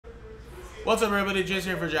What's up, everybody?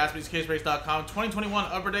 Jason here for JaspysCaseBreaks.com. 2021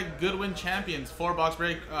 Upper Deck Goodwin Champions 4-box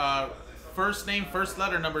break. First name, first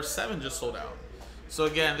letter, number 7 just sold out. So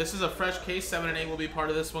again, this is a fresh case. 7 and 8 will be part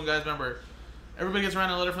of this one, guys. Remember, everybody gets around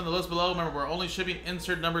a letter from the list below. Remember, we're only shipping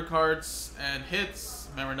insert number cards and hits.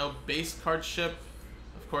 Remember, no base card ship.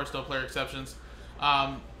 Of course, no player exceptions.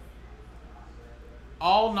 All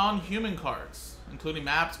non-human cards, including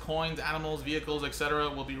maps, coins, animals, vehicles, etc.,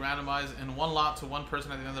 will be randomized in one lot to one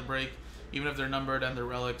person at the end of the break. Even if they're numbered and they're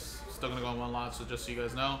relics, still going to go in one lot, so just so you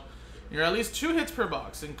guys know. You're at least 2 hits per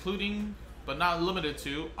box, including, but not limited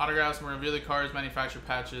to, autographs, memorabilia cards, manufactured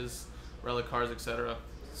patches, relic cards, etc.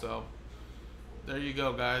 So, there you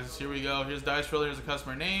go, guys. Here we go. Here's Dice Roller, here's the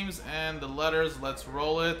customer names, and the letters. Let's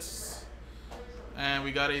roll it. And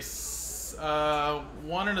we got a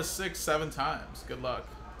 1 and a 6 7 times. Good luck.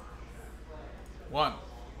 1,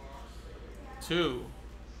 2,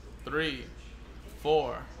 3,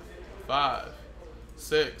 4, 5,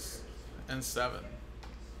 6, and 7.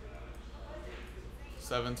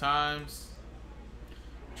 7 times.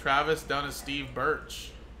 Travis down to Steve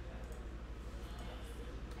Birch.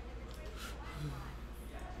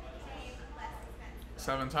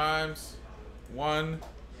 Seven times. 1,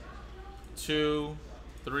 2,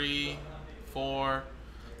 3, 4,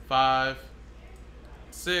 5,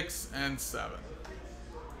 6, and 7.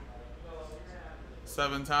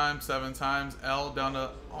 7 times, 7 times. L down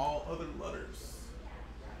to all other letters.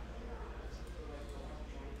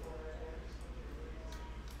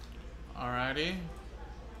 Alrighty.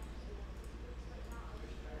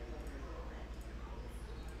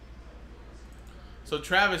 So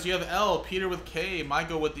Travis, you have L, Peter with K,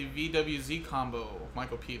 Michael with the VWZ combo.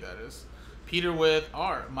 Michael P, that is. Peter with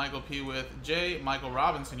R, Michael P with J, Michael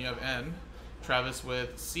Robinson, you have N. Travis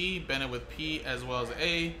with C, Bennett with P, as well as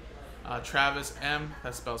A. Travis M,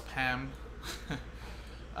 that spells Pam.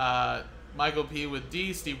 Michael P with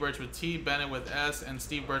D, Steve Birch with T, Bennett with S, and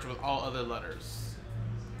Steve Birch with all other letters.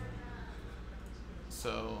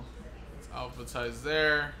 So it's alphabetized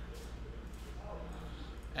there.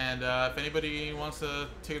 And if anybody wants to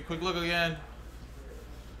take a quick look again, I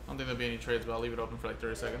don't think there'll be any trades, but I'll leave it open for like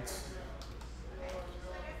 30 seconds.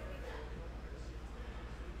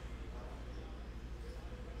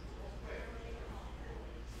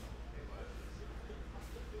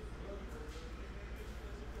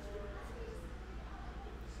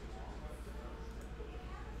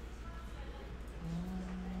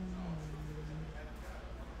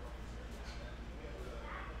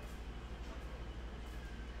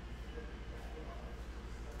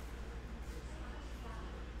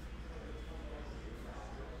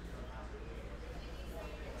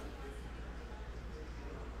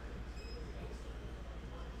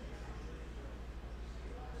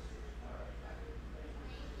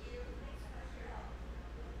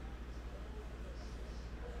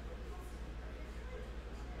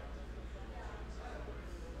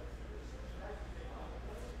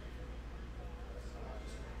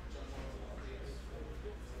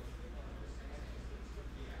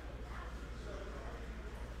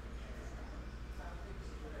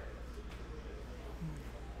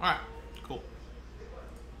 Alright, cool.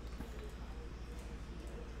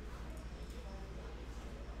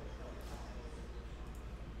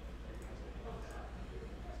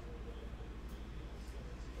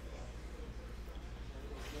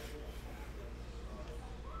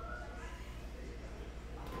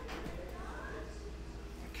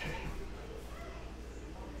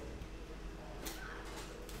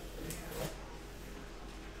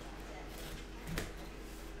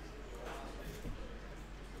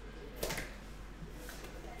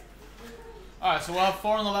 Alright, so we'll have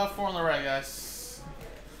 4 on the left, 4 on the right, guys.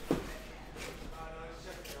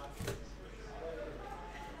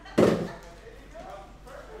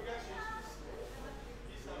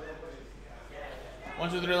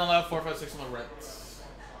 One, 2, 3 on the left, 4, 5, 6 on the right.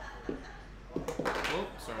 Oh,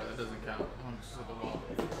 sorry, that doesn't count. I'm just at the wall.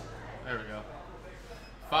 There we go.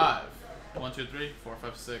 5. 1, 2, 3, 4,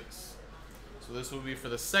 5, 6. So this will be for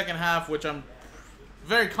the second half, which I'm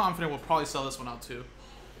very confident we'll probably sell this one out too.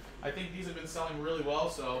 I think these have been selling really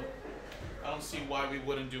well, so I don't see why we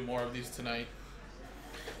wouldn't do more of these tonight.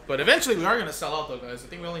 But eventually we are going to sell out though, guys. I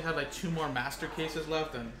think we only have like 2 more master cases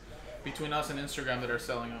left, and between us and Instagram that are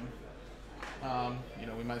selling them, you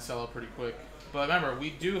know, we might sell out pretty quick. But remember,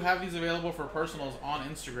 we do have these available for personals on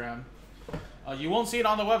Instagram. You won't see it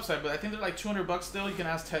on the website, but I think they're like $200 still. You can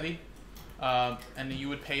ask Teddy. And you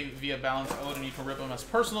would pay via balance owed, and you can rip them as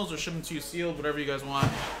personals or ship them to you sealed, whatever you guys want.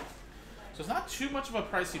 So it's not too much of a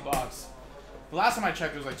pricey box. The last time I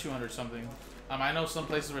checked, it was like 200 something. I know some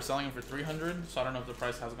places were selling them for 300, so I don't know if the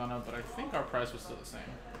price has gone up, but I think our price was still the same.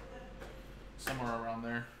 somewhere around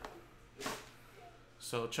there.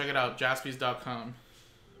 So check it out, jaspys.com.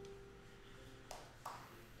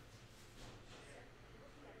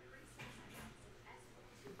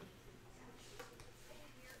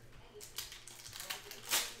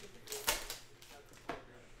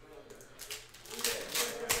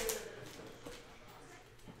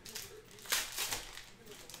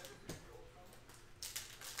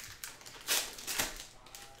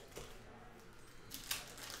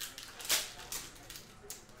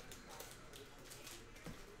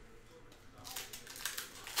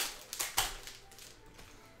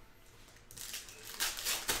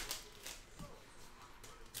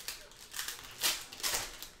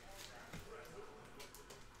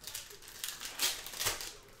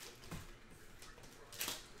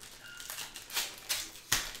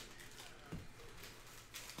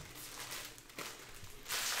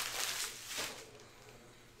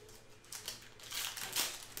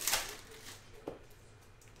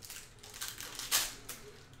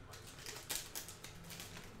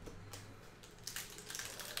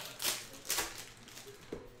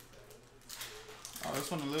 Oh,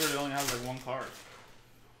 this one literally only has like one card.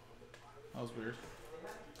 That was weird.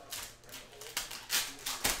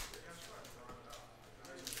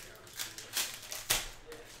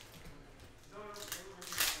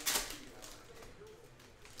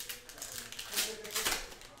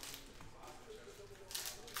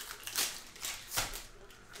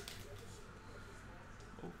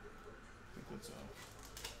 Oh, I think that's a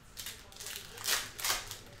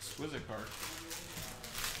exquisite card.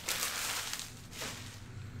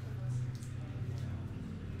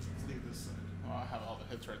 I have all the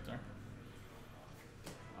hits right there.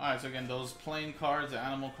 Alright, so again, those plain cards, the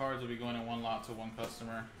animal cards, will be going in one lot to one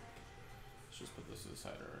customer. Let's just put this to the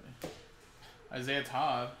side already. Isaiah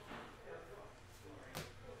Todd.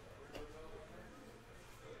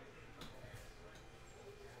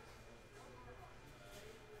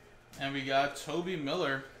 And we got Toby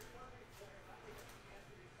Miller.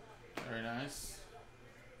 Very nice.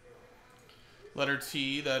 Letter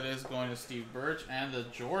T, that is going to Steve Birch. And the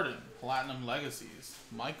Jordan Platinum Legacies.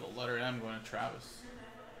 Michael, letter M, going to Travis.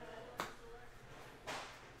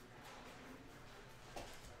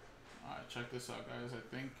 Alright, check this out, guys. I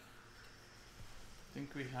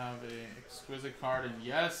think we have a exquisite card. And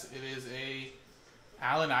yes, it is a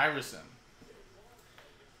Allen Iverson.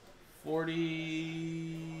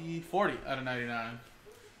 40 out of 99.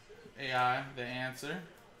 AI, the answer.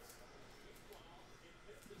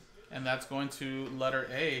 And that's going to letter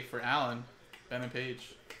A for Allen, Ben and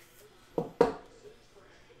Page.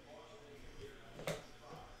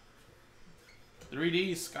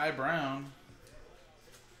 "3D Sky Brown.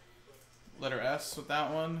 Letter S with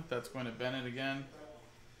that one. That's going to Bennett again.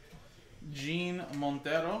 Gene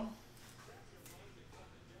Montero.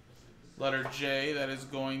 Letter J, that is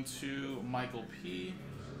going to Michael P.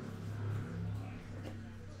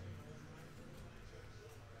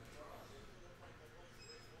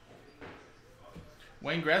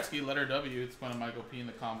 Wayne Gretzky, letter W, it's going to Michael P in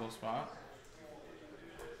the combo spot.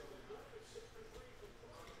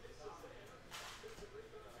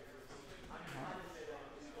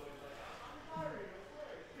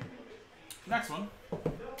 Next one.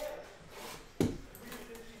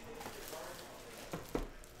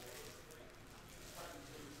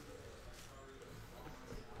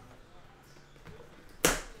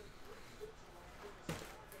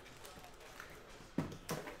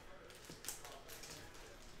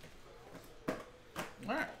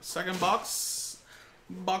 Alright, second box.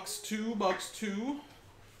 Box two.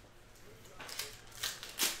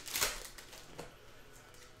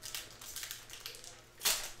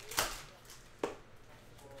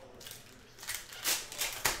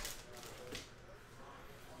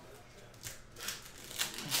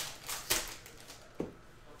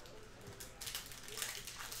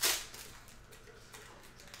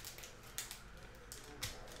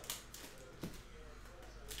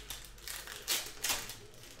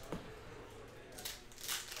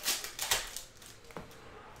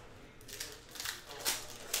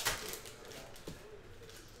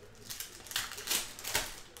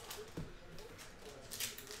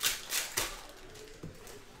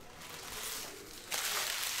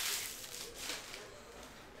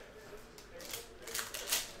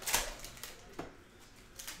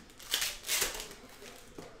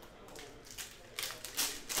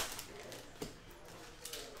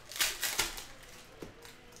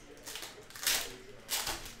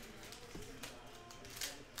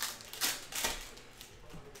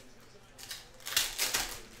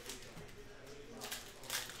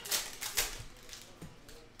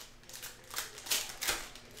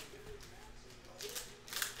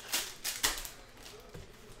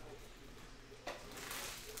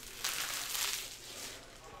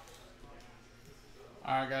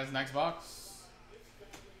 Alright, guys, next box.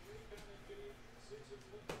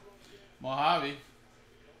 Mojave.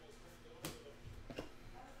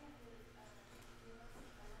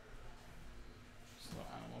 Still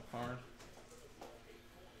animal card.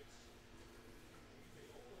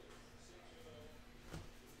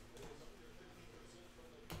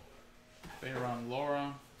 Bayron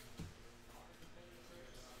Laura.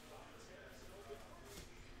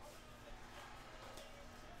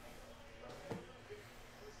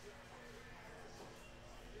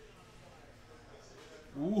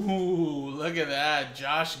 Ooh, look at that.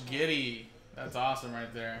 Josh Giddey. That's awesome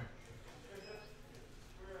right there.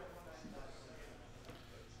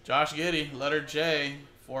 Josh Giddey, letter J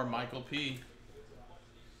for Michael P.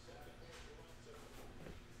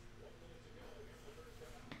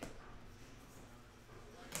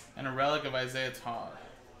 And a relic of Isaiah Todd,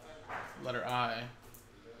 letter I,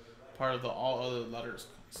 part of the all other letters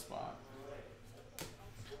spot.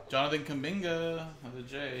 Jonathan Kuminga, letter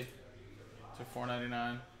J, to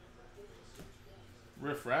 499.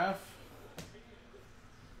 Riff Raff.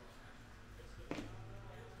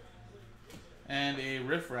 And a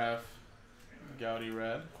Riff Raff Gaudy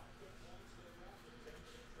Red.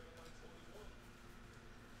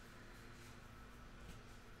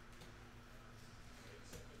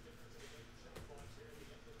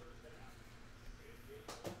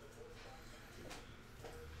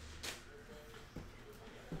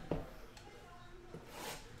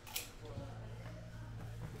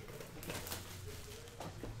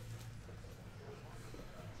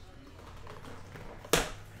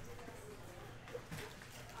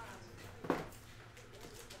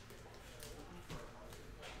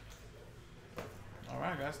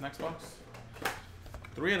 Alright guys, next box.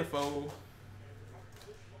 3 out of 4.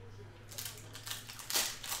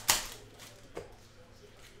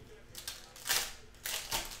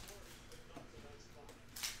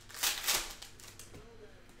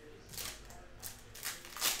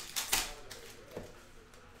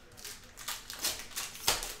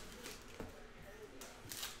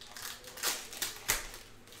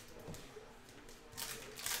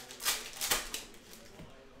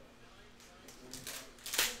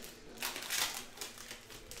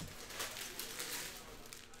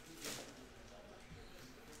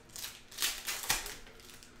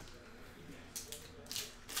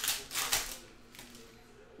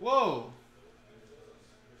 Whoa!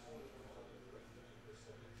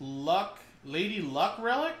 Lady Luck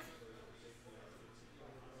relic?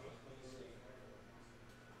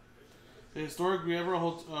 The historic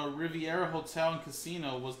Riviera Hotel and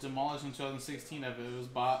Casino was demolished in 2016 after it was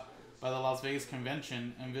bought by the Las Vegas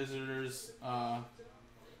Convention and Visitors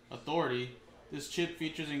Authority. This chip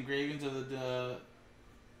features engravings of the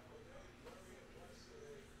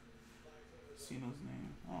casino's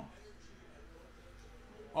name. Oh.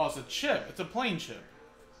 Oh, it's a chip. It's a plain chip.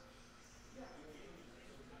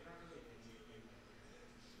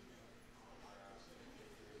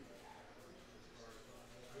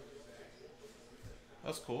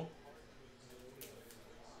 That's cool.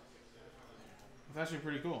 It's actually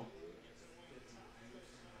pretty cool.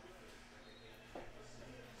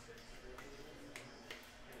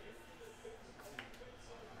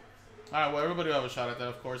 Alright, well, everybody will have a shot at that.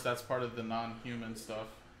 Of course, that's part of the non-human stuff.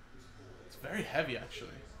 It's very heavy, actually.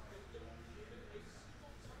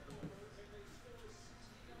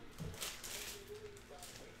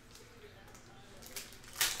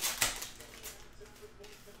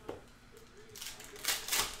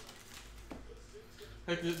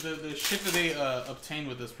 Like the shit that they obtained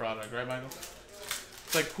with this product, right, Michael?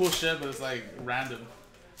 It's like cool shit, but it's like random.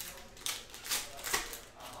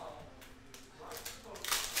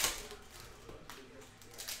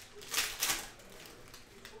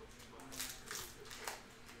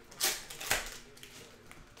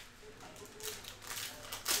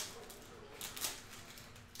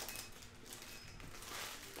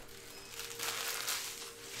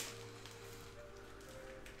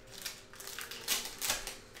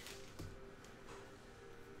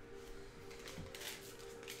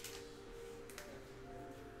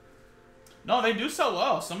 No, they do sell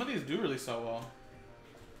well. Some of these do really sell well.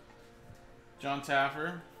 John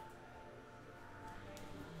Taffer.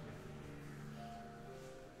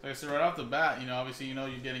 Like I said, right off the bat, you know, obviously, you know,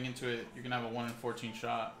 you're getting into it, you're going to have a 1 in 14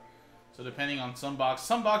 shot. So depending on some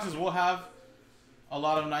boxes will have a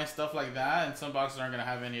lot of nice stuff like that, and some boxes aren't going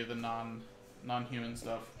to have any of the non-human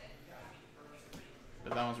stuff.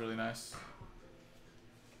 But that one's really nice.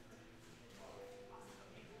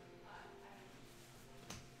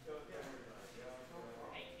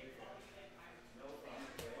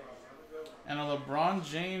 And a LeBron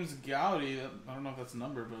James Gaudy, I don't know if that's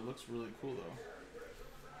numbered, but it looks really cool though.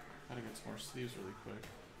 Gotta get some more sleeves really quick.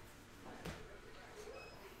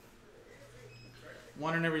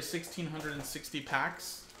 1 in every 1,660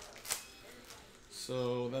 packs.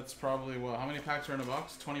 So that's probably what? How many packs are in a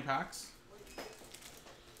box? 20 packs.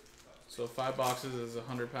 So 5 boxes is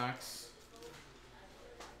 100 packs.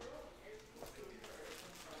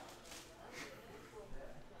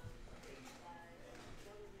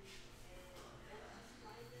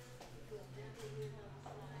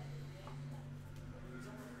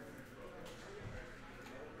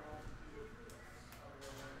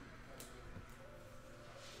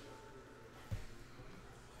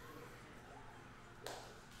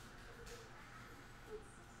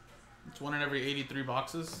 It's 1 in every 83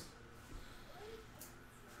 boxes.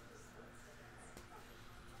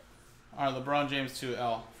 All right, LeBron James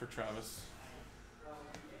 2L for Travis.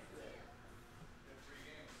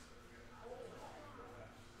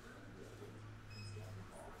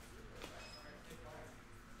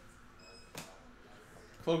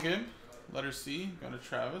 Chloe Gibb, letter C, going to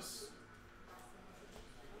Travis.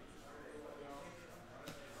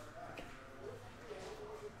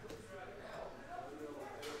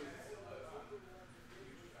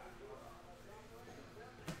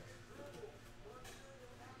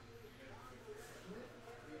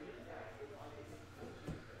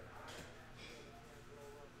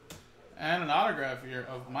 And an autograph here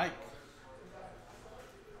of Mike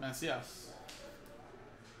Macias.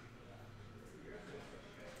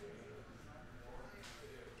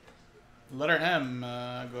 Letter M,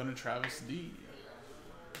 going to Travis D.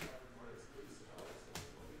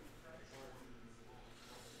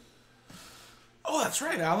 Oh, that's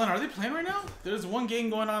right, Alan. Are they playing right now? There's one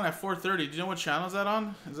game going on at 4:30. Do you know what channel is that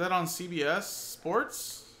on? Is that on CBS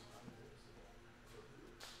Sports?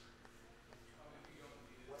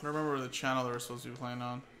 I don't remember the channel they were supposed to be playing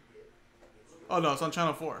on. Oh, no, it's on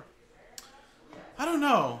Channel 4. I don't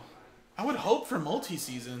know. I would hope for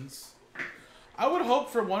multi-seasons. I would hope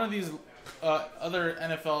for one of these other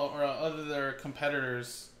NFL or other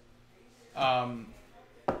competitors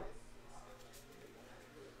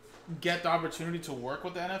get the opportunity to work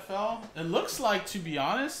with the NFL. It looks like, to be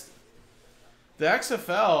honest, the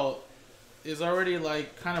XFL is already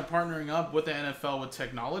like kind of partnering up with the NFL with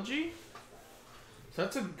technology. So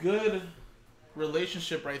that's a good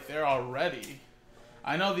relationship right there already.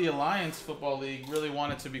 I know the Alliance Football League really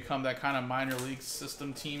wanted to become that kind of minor league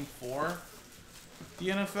system team for the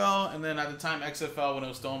NFL. And then at the time, XFL, when it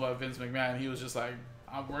was stolen by Vince McMahon, he was just like,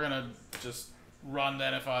 we're going to just run the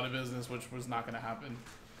NFL out of business, which was not going to happen.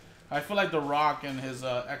 I feel like The Rock and his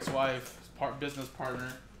ex-wife, business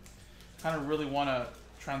partner, kind of really want to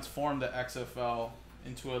transform the XFL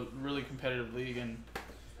into a really competitive league and,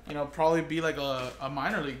 you know, probably be like a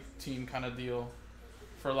minor league team kind of deal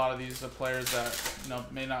for a lot of these players that, you know,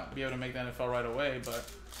 may not be able to make the NFL right away, but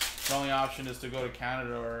the only option is to go to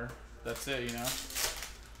Canada or that's it, you know.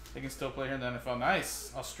 They can still play here in the NFL.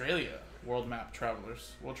 Nice. Australia. World map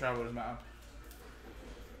travelers. World travelers map.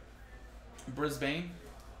 Brisbane,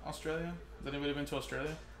 Australia. Has anybody been to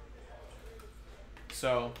Australia?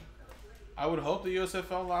 So, I would hope the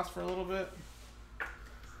USFL lasts for a little bit.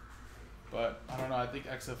 But, I don't know. I think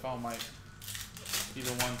XFL might be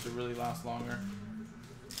the one to really last longer.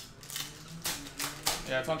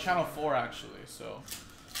 Yeah, it's on Channel 4, actually. So,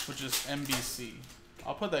 which is NBC.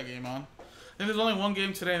 I'll put that game on. I think there's only one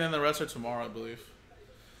game today, and then the rest are tomorrow, I believe.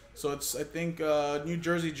 So, it's, I think, New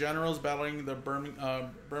Jersey Generals battling the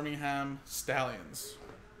Birmingham Stallions.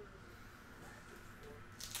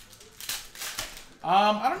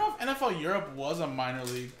 I don't know if NFL Europe was a minor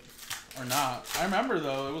league or not. I remember,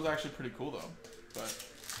 though, it was actually pretty cool, though. But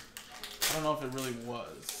I don't know if it really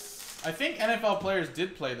was. I think NFL players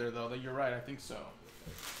did play there, though. You're right. I think so.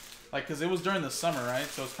 Like, because it was during the summer, right?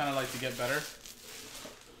 So it's kind of like to get better.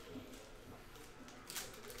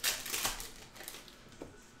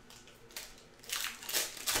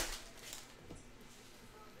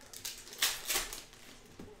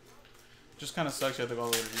 Just kind of sucks you have to go all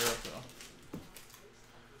the way to Europe, though.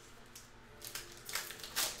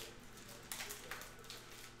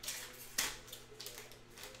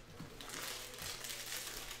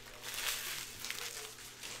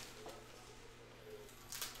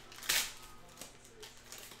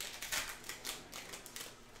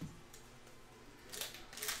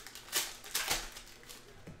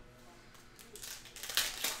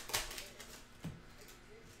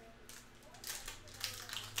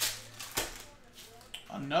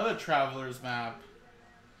 Another Traveler's map.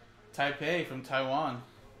 Taipei from Taiwan.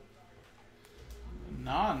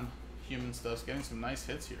 Non-human stuff's getting some nice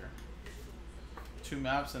hits here. 2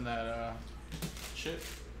 maps in that chip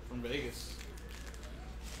from Vegas.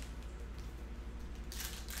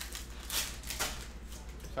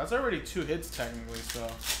 That's already 2 hits technically, so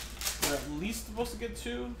we're at least supposed to get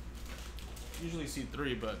 2. Usually see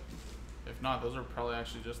 3, but if not, those are probably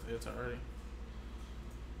actually just the hits already.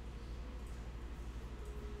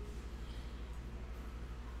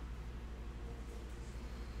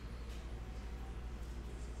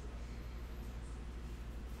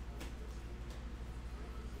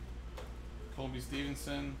 Colby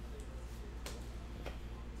Stevenson.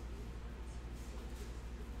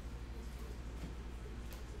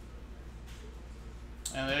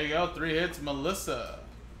 And there you go, 3 hits. Melissa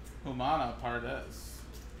Humana Pardes.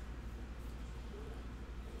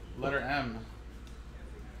 Letter M.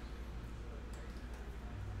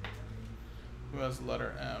 Who has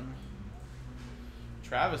letter M?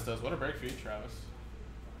 Travis does. What a break for you, Travis.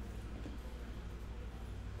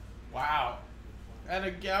 Wow. And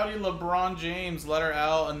a Gaudy LeBron James, letter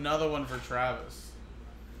L, another one for Travis.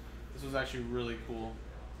 This was actually really cool.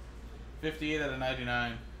 58 out of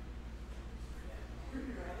 99.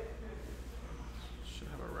 Should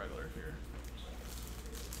have a regular here.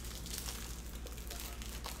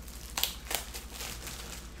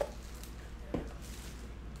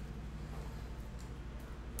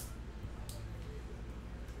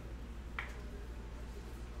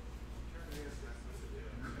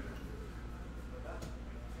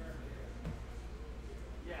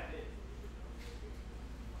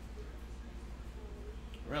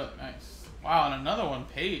 Really nice. Wow, and another one,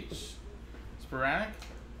 Paige. Sporadic.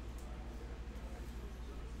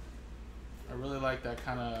 I really like that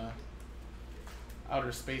kind of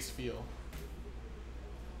outer space feel.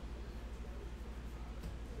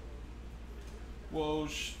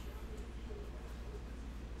 Whoosh.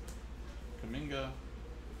 Kaminga.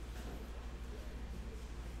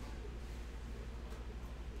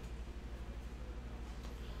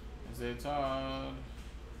 Isaiah Todd.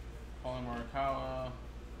 Colin Morikawa.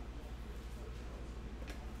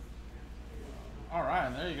 All right,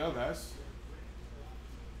 and there you go, guys.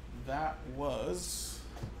 That was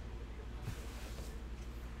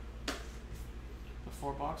the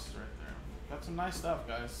 4 boxes right there. Got some nice stuff,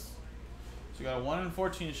 guys. So you got a 1 in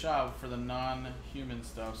 14 shot for the non-human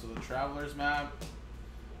stuff. So the Traveler's map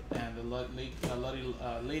and the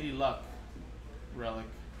Lady Luck relic,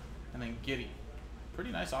 and then Giddy.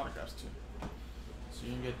 Pretty nice autographs too. So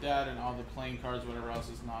you can get that and all the playing cards, whatever else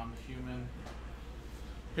is non-human.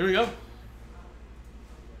 Here we go.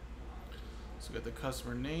 So we got the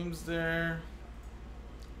customer names there.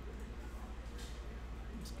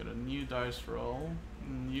 Let's get a new dice roll,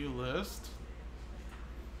 new list.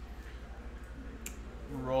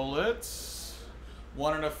 Roll it.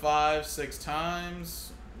 1 out of 5, 6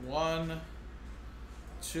 times. 1,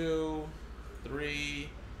 2, 3,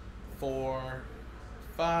 4,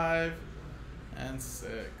 5, and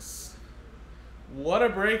 6. What a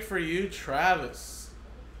break for you, Travis.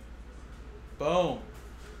 Boom.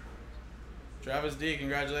 Travis D,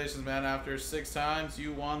 congratulations, man. After 6 times,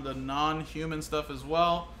 you won the non-human stuff as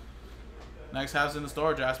well. Next half's in the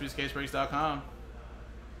store, jaspyscasebreaks.com.